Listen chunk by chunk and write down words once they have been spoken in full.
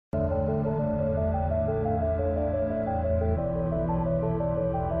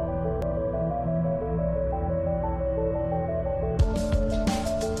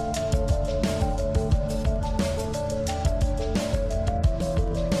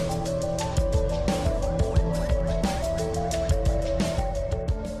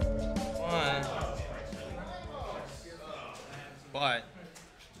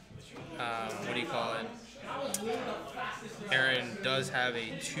have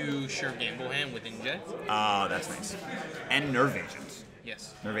a 2 sure gamble hand with inject. Oh, that's nice. And nerve agents.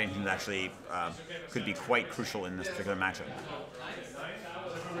 Yes. Nerve agents actually could be quite crucial in this particular matchup.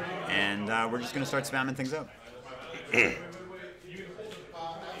 And we're just going to start spamming things out.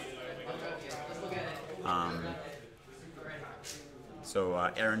 So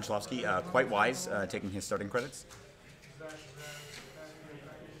Aaron Celovsky, quite wise, taking his starting credits.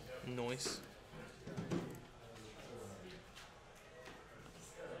 Noise.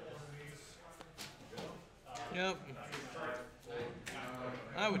 Yep.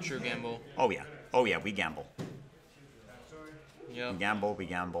 I would sure gamble. Oh yeah. Oh yeah, we gamble. Yep. We gamble, we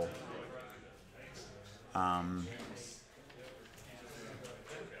gamble.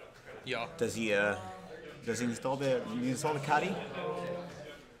 Yeah. Does he install the caddy?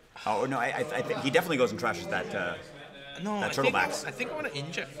 Oh no, I think he definitely goes and trashes that that turtlebacks. I think I want to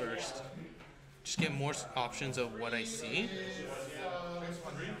inject first. Just get more options of what I see.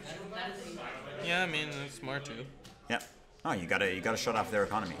 Yeah, I mean that's smart too. Yeah. Oh, you gotta shut off their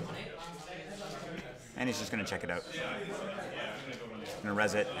economy. And he's just gonna check it out. He's gonna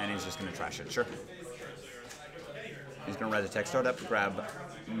res it, and he's just gonna trash it. Sure. He's gonna res a tech start up, grab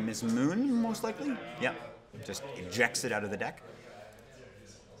Miss Moon, most likely. Yeah. Just ejects it out of the deck.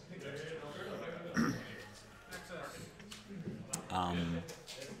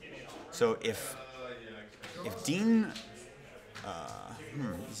 So if Dien,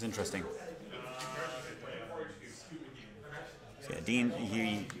 this is interesting. So yeah,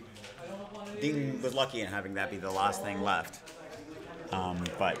 Dien was lucky in having that be the last thing left,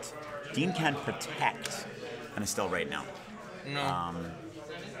 but Dien can't protect on Estelle right now. No.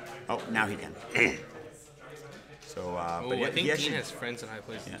 Oh, now he can. So, but I think he actually, Dien has friends in high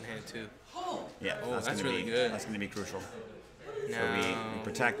places in hand too. Yeah, Oh, that's gonna really be, good. That's going to be crucial. Now, So we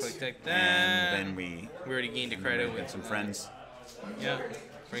protect that. and then we already gained a credit with some friends. Yeah,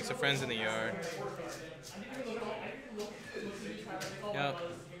 bring some friends in the yard. Yep.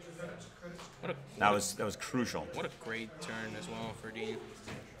 That was crucial. What a great turn as well for Dien.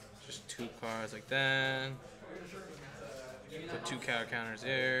 Just 2 cards like that. Put 2 counter counters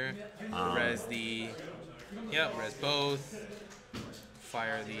there. Res the. Yep, res both.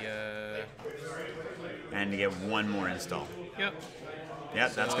 Fire the. And to get 1 more install. Yep. Yeah,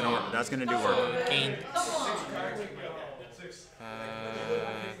 that's gonna work. That's gonna do work. Gain.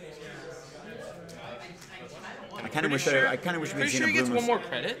 I kind of wish we had Pretty seen sure he a gets Bloom 1 more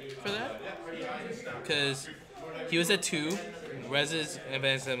credit for that. Because he was at 2. Reses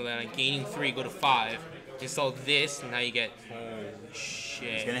advanced Assembly, gaining 3, go to 5. Install this, and now you get. Holy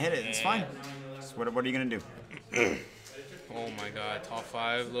shit. He's gonna hit it. It's fine. So what are you gonna do? Oh my god, top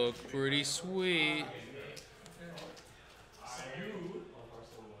 5 look pretty sweet.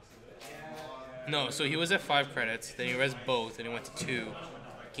 No, so he was at 5 credits, then he res both, and he went to 2.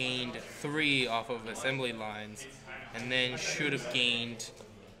 Gained 3 off of assembly lines, and then should have gained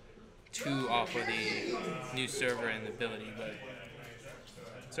 2 off of the new server and the ability, but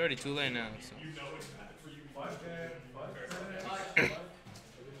it's already too late now, so.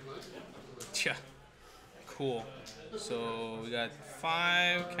 Yeah, cool. So we got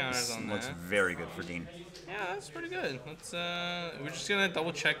 5 counters on that. Looks very good for Dien. Yeah, that's pretty good. Let's we're just gonna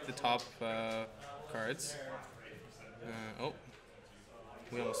double check the top cards. Oh,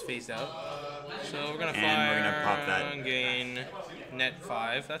 we almost phased out. So we're gonna fire. We're gonna pop that. Gain net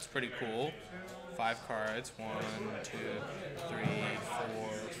 5. That's pretty cool. 5 cards. 1, 2, 3, 4,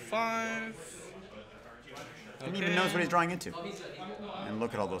 5. He even knows what he's drawing into. And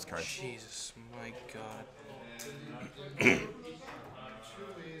look at all those cards. Jesus, my God.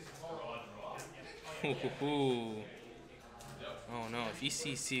 Oh no, if you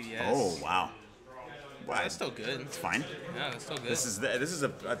see CVS. Oh wow. Wow. That's still good. It's fine. Yeah, that's still good. This is a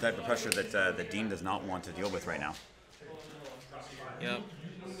type of pressure that that Dien does not want to deal with right now. Yep.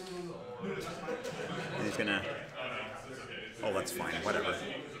 And he's gonna. Oh, that's fine. Whatever.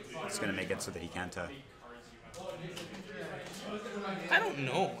 He's gonna make it so that he can't. I don't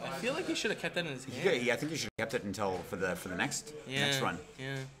know. I feel like he should have kept that in his hand. Yeah, I think he should have kept it until for the next run.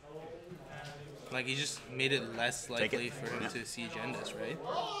 Yeah. Like he just made it less likely for him to see agendas, right?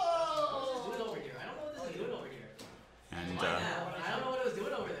 And I don't know what I was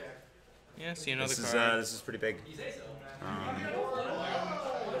doing over there. Yeah, see another card. This is pretty big.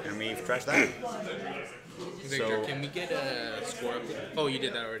 And we've trashed that. Victor, can we get a score up? Oh, you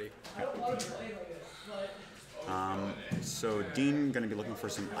did that already. So Dien going to be looking for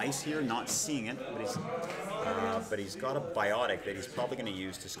some ice here, not seeing it, but he's got a biotic that he's probably going to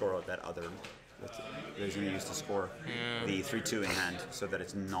use to score out that other that he's going to use to score the 3-2 in hand, so that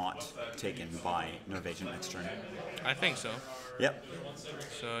it's not taken by no evasion next turn. I think so. Yep.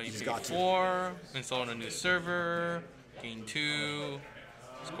 So you He's pay got to. 4, install on a new server, gain 2,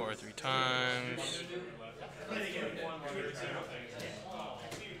 score 3 times.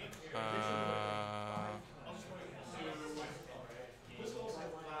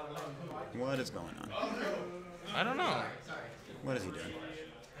 What is going on? I don't know. What is he doing?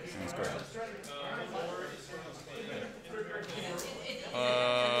 He's good.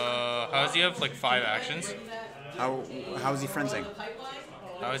 How does he have like 5 actions? How is he frenzying?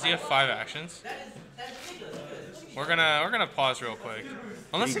 How does he have 5 actions? We're gonna pause real quick.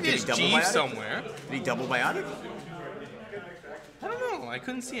 Unless Did he he has double Jeeves biotic? somewhere. Did he double biotic? I don't know. I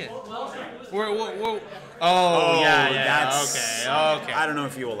couldn't see it. Whoa. Oh, yeah. that's... Okay. I don't know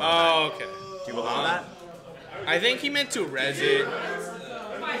if you allow that. Okay. Do you allow that? I think he meant to res it.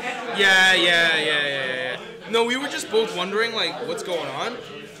 Yeah. No, we were just both wondering like what's going on.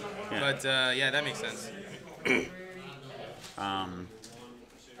 Yeah. But yeah, that makes sense.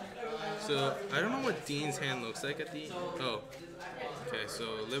 So I don't know what Dean's hand looks like at the. Oh. Okay, so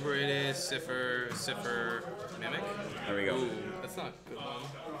liberated, Cipher, Mimic. There we go. Ooh, that's not good.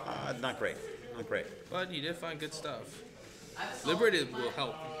 Not great. Not great. But you did find good stuff. Liberated will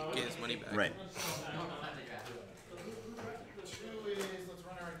help get his money back. Right.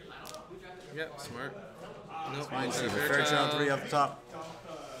 Yep, smart. Nope. You see the Fairchild 3 up top.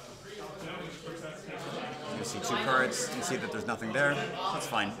 You see 2 cards. You see that there's nothing there. That's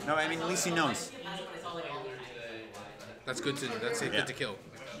fine. No, I mean, at least he knows. That's good to. That's Yeah. good to kill.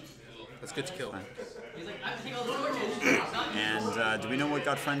 That's good to kill. And do we know what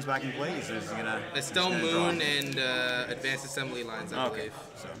got friends back in play? Is he gonna? Estelle he's gonna draw? Moon and Advanced Assembly Lines, I Okay. believe.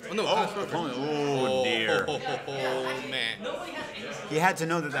 So. Oh no! Oh dear. Oh man! He had to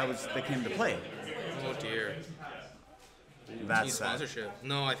know that came to play. Oh dear! That's Needs sad. sponsorship.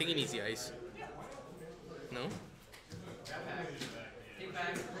 No, I think he needs the ice. No.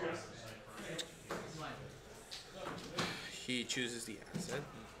 He chooses the asset.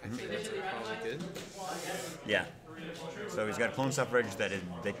 I think that's probably good. Yeah. So he's got clone suffrage that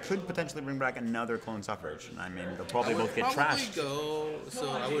they could potentially bring back another clone suffrage. I mean, they'll probably both get trashed. Go. So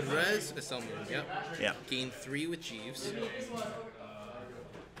I would res Estelle Moon. Yep. Yeah. Gain 3 with Jeeves.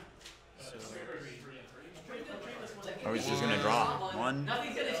 Or he's just gonna draw 1, 2,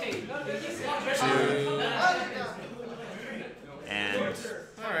 and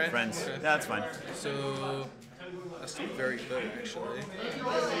All right. friends. Okay. Yeah, that's fine. So that's still very good, actually.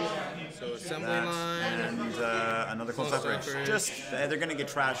 So assembly That line. and another clone Clone suffrage. suffrage. Just they're gonna get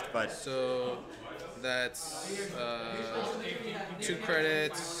trashed, but So that's 2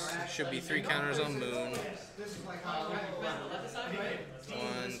 credits. Should be 3 counters on Moon.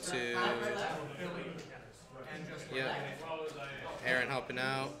 1, 2. Yep. Aaron helping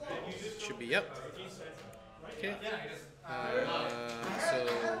out. Should be yep. Okay. So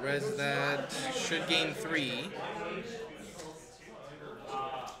res that. Should gain 3.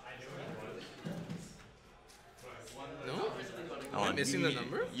 No? Am I missing the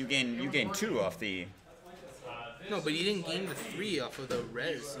number? You gain 2 off the. No, but he didn't gain the 3 off of the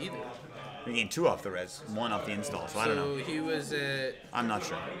res either. You gain 2 off the res, 1 off the install. So I don't know. So he was at. I'm not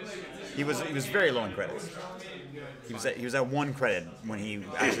sure. He was very low in credits. He was at 1 credit when he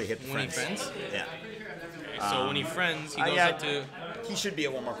actually hit the When he friends. friends? Yeah. So when he friends, he goes yeah, up to. He should be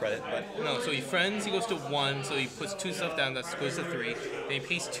at 1 more credit, but No, so he friends, he goes to 1, so he puts 2 stuff down, that goes to 3. Then he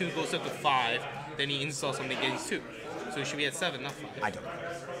pays 2, goes up to 5. Then he installs something, gains 2. So he should be at 7, not 5. I don't know.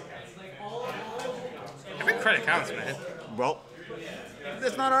 Every credit counts, man. Well,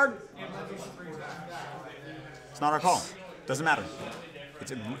 it's not our call. Doesn't matter.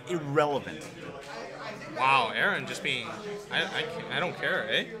 It's irrelevant. Wow, Aaron just being. I don't care,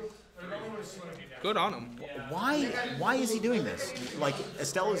 eh? Good on him. Why is he doing this? Like,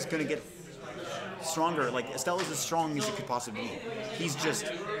 Estelle is gonna get stronger. Like, Estelle is as strong as he could possibly be. He's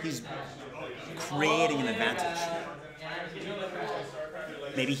creating an advantage.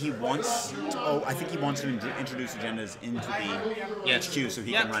 Maybe he wants to, I think he wants to introduce agendas into the HQ so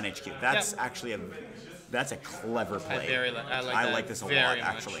he can run HQ. That's actually that's a clever play. I like this a lot,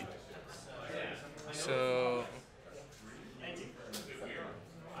 actually. So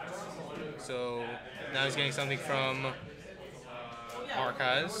now he's getting something from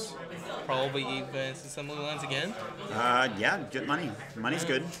Archives. Probably Advanced Assembly Lines again. Yeah, good money. Money's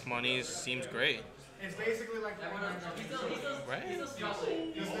good. Money seems great. It's basically like Right?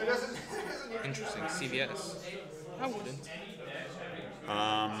 Interesting. CVS. I wouldn't.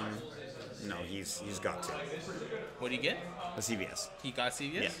 No, he's got to. What do you get? The CVS. He got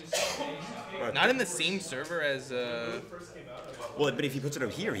CVS? Yeah. Not in the same server as Well, but if he puts it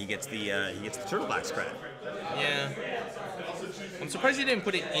over here, he gets the Turtlebacks credit. yeah. I'm surprised he didn't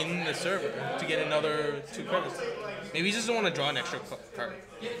put it in the server to get another 2 credits. Maybe he just doesn't want to draw an extra card.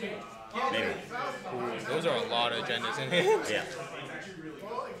 Maybe. Ooh, those are a lot of agendas in hand. Yeah.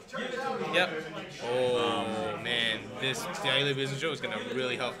 Yep. Oh man, this daily business show is gonna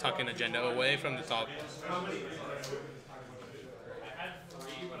really help tuck an agenda away from the top.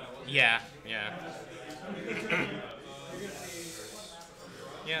 Yeah. Yeah.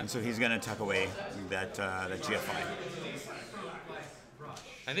 Yeah. And so he's gonna tuck away that GFI.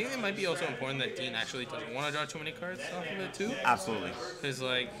 I think it might be also important that Dean actually doesn't want to draw too many cards off of it too. Absolutely. Because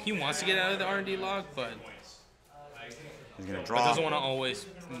like he wants to get out of the R&D log, but He's gonna but draw. doesn't want to always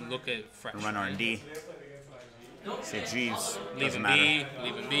look at fresh. Run R&D. Say Jeeves. Leave Doesn't him matter. be.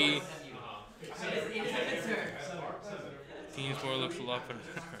 Leave him be. Dean's board looks a lot for the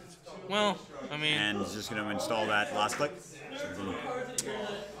cards. Well, I mean. And he's just gonna install that last click.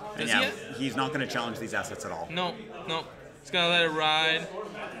 And Does yeah, he he's not gonna challenge these assets at all. No. He's gonna let it ride.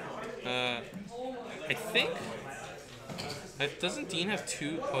 I think. Doesn't Dean have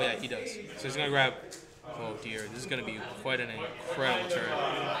 2? Oh yeah, he does. So he's gonna grab. Oh dear, this is gonna be quite an incredible turn.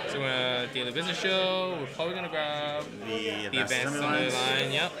 So daily business show. We're probably gonna grab The advanced assembly assembly lines.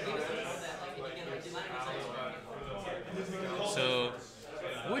 line. Yep. So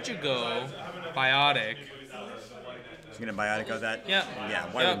would you go biotic? He's gonna biotic out that. Yeah. Yeah.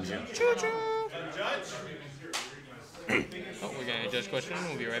 Why Yep. wouldn't you? Choo choo. Oh, we're getting a judge question.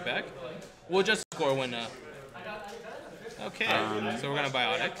 We'll be right back. We'll just score when. Okay. So we're gonna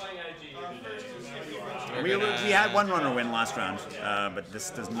biotic. We had one runner win last round, but this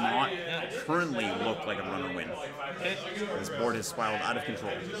does not currently look like a runner win. Okay. This board has spiraled out of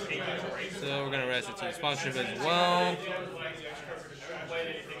control. So we're gonna rest it to sponsorship as well.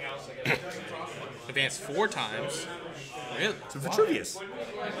 Advance 4 times. Really? So Vitruvius.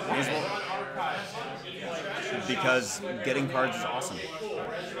 May as well. Because getting cards is awesome.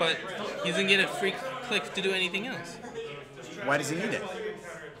 But he doesn't get a free click to do anything else. Why does he need it?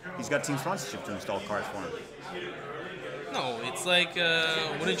 He's got team sponsorship to install cards for him. No, it's like,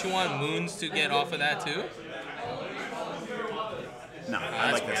 wouldn't you want Moons to get off of that too? No,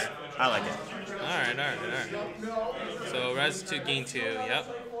 I like this. I like it. Alright. So res to gain 2, yep.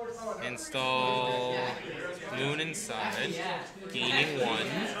 Install Moon inside, gaining 1.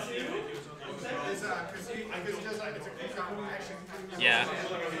 Yeah,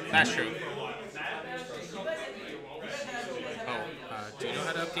 that's true. Oh, do you know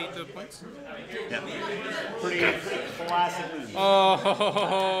how to update the points? Yeah. Pretty classic move.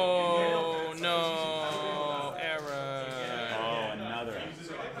 Oh no, error. Oh, another.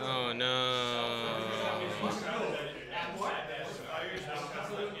 Oh no.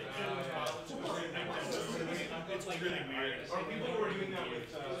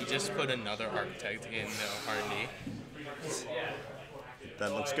 He just put another architect in R&D.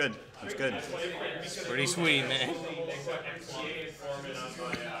 That looks good. That's good. It's pretty sweet, man.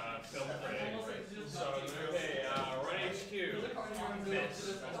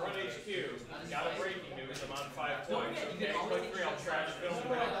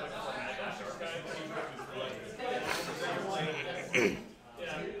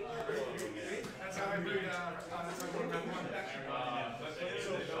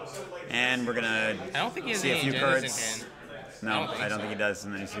 And we're gonna I don't think he has see a any few agendas cards. in hand. No, I don't think he does.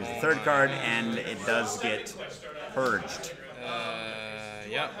 And then he sees the third card, and it does get purged.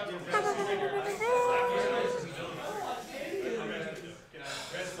 Yep.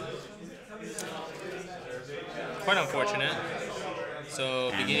 Quite unfortunate. So,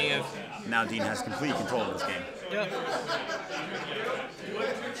 And beginning of... now Dean has complete control of this game. Yep.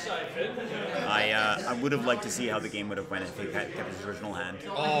 I would have liked to see how the game would have went if he had kept his original hand.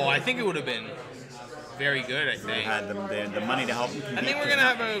 Oh, I think it would have been very good, I He think. had the money to help him compete. I think we're going to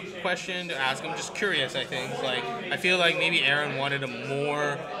have a question to ask him. Just curious, I think. Like, I feel like maybe Aaron wanted a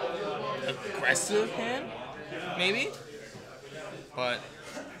more aggressive hand, maybe? But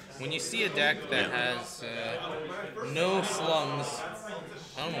when you see a deck that has no slums,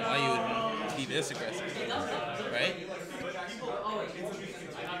 I don't know why you would be this aggressive, right?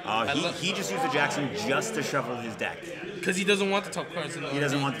 He just used the Jackson just to shuffle his deck. Because he doesn't want the top cards in the He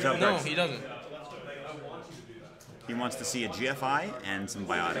doesn't want the top cards. No, he doesn't. He wants to see a GFI and some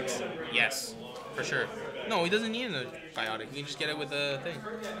biotics. Yes, for sure. No, he doesn't need a biotic. He can just get it with the thing.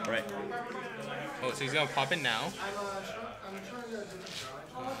 Right. Oh, so he's going to pop it now.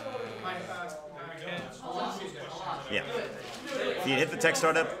 Yeah. If you hit the tech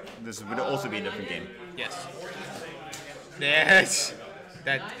startup, this would also be a different game. Yes. Yes.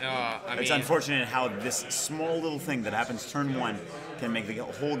 That. I It's mean, unfortunate how this small little thing that happens turn 1 can make the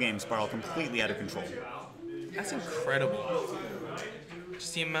whole game spiral completely out of control. that's incredible.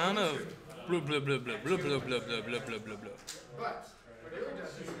 Just the amount of blah blah blah blah blah blah blah blah blah blah blah blah.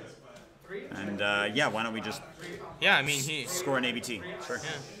 And yeah, why don't we just Yeah, I mean he. score an ABT? Sure. Yeah.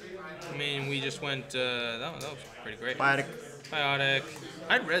 I mean we just went. That was pretty great. Biotic. Biotic.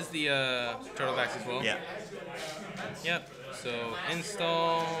 I'd res the turtlebacks as well. Yeah. Yep. So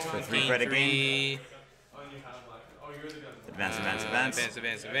install. For 3 gain credit 3. Advance, advance, advance. Advance,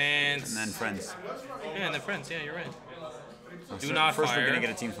 advance, advance. And then friends. Yeah, and then friends. Yeah, you're right. Oh, Do so not first fire. we're gonna get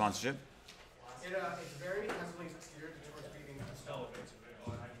a team sponsorship. It's very heavily geared towards beating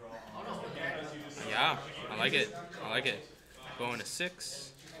the Yeah, I like it. I like it. Going to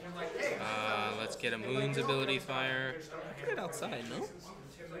 6. Let's get a Moon's ability fire. Put it outside, no?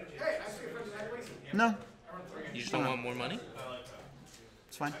 No, You just don't want more money?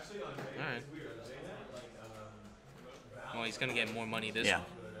 it's fine. Alright. Well, he's gonna get more money this Yeah. one.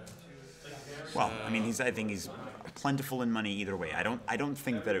 Well, I mean, I think he's plentiful in money either way. I don't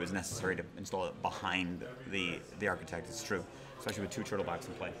think that it was necessary to install it behind the architect. It's true, especially with 2 turtlebacks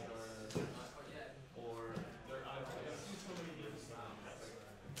in play.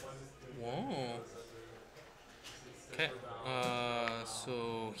 Whoa. Okay.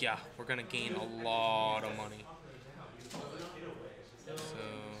 So yeah, we're gonna gain a lot of money. So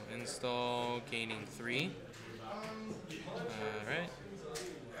install, gaining 3. Alright.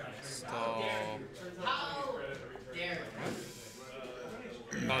 Install.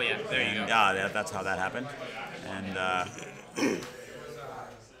 Oh yeah, there you go. Yeah, that's how that happened. And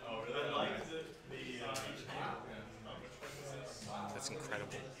That's incredible.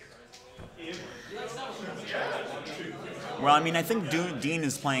 well, I mean, I think Dean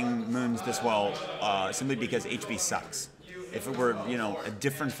is playing Moons this well simply because HB sucks. If it were, you know, a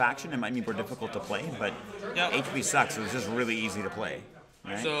different faction, it might be more difficult to play. But Yeah. HB sucks. It was just really easy to play.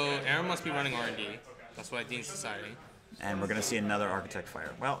 Right? So Aaron must be running R&D. That's why Dean's deciding. And we're gonna see another architect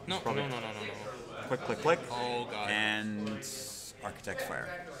fire. Well, No, it's probably no. click, click, click, Oh god. and architect fire.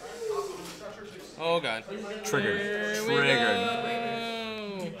 Oh god. Triggered. Here we Triggered.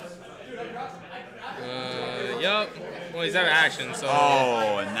 go. Yup. Well, he's out of action, so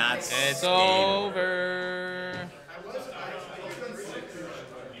Oh, and that's it's game. over.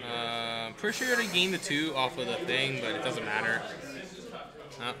 Pretty sure you already gained the 2 off of the thing, but it doesn't matter.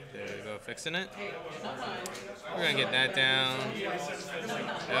 Oh, there we go, fixing it. We're gonna get that down. Yep.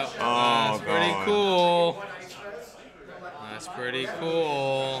 Oh, That's pretty God. cool. That's pretty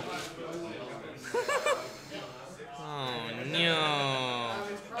cool. Oh no.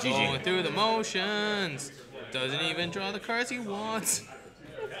 GG. Going through the motions. Doesn't even draw the cards he wants.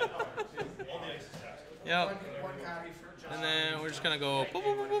 Yep. And then we're just gonna go. Boop,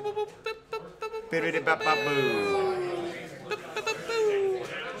 boop, boop, boop, boop, boop, boop, boop, boop, Bibbidi-bop-bop-boo. boop, boop, boop,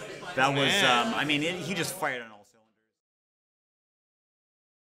 boop. That was, Man. I mean, he just fired on all